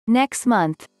Next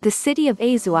month, the city of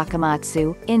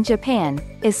Azuakamatsu, in Japan,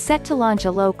 is set to launch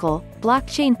a local,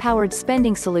 blockchain-powered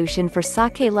spending solution for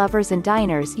sake lovers and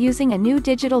diners using a new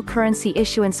digital currency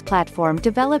issuance platform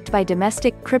developed by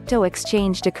domestic crypto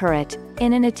exchange Decurrent,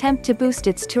 in an attempt to boost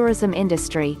its tourism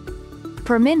industry.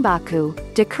 Per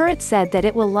Minbaku, Decurrent said that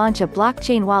it will launch a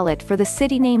blockchain wallet for the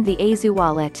city named the Azu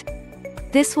Wallet.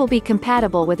 This will be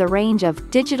compatible with a range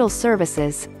of digital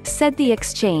services, said the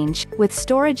exchange, with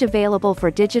storage available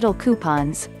for digital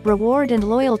coupons, reward and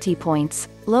loyalty points,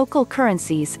 local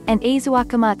currencies, and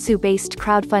Azuakamatsu-based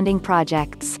crowdfunding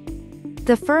projects.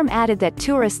 The firm added that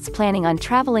tourists planning on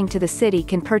traveling to the city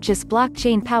can purchase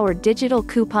blockchain-powered digital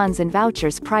coupons and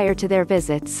vouchers prior to their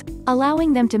visits,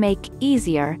 allowing them to make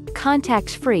easier,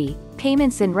 contact-free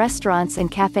payments in restaurants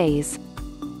and cafes.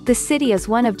 The city is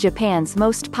one of Japan's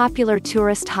most popular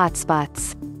tourist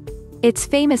hotspots. Its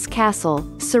famous castle,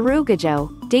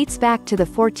 Sarugajo, dates back to the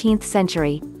 14th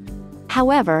century.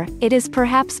 However, it is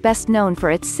perhaps best known for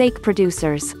its sake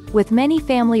producers, with many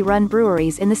family-run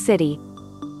breweries in the city.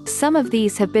 Some of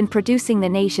these have been producing the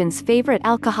nation's favorite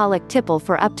alcoholic tipple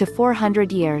for up to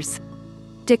 400 years.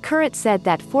 Decurrent said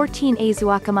that 14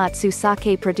 Azuakamatsu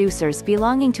sake producers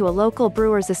belonging to a local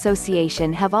brewers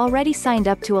association have already signed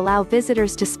up to allow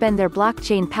visitors to spend their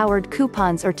blockchain-powered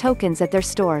coupons or tokens at their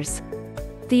stores.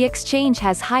 The exchange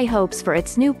has high hopes for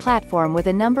its new platform, with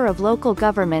a number of local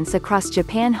governments across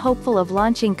Japan hopeful of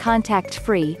launching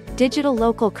contact-free, digital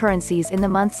local currencies in the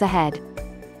months ahead.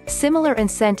 Similar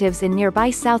incentives in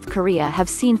nearby South Korea have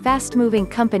seen fast-moving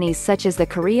companies such as the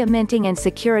Korea Minting and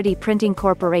Security Printing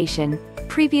Corporation,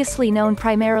 previously known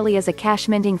primarily as a cash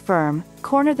minting firm,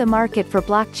 corner the market for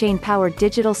blockchain-powered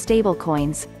digital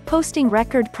stablecoins, posting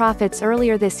record profits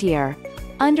earlier this year.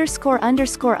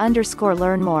 ____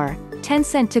 Learn more.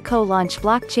 Tencent to co-launch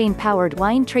blockchain-powered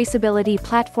wine traceability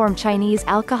platform. Chinese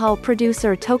alcohol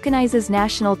producer tokenizes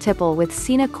national tipple with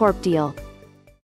Sina Corp deal.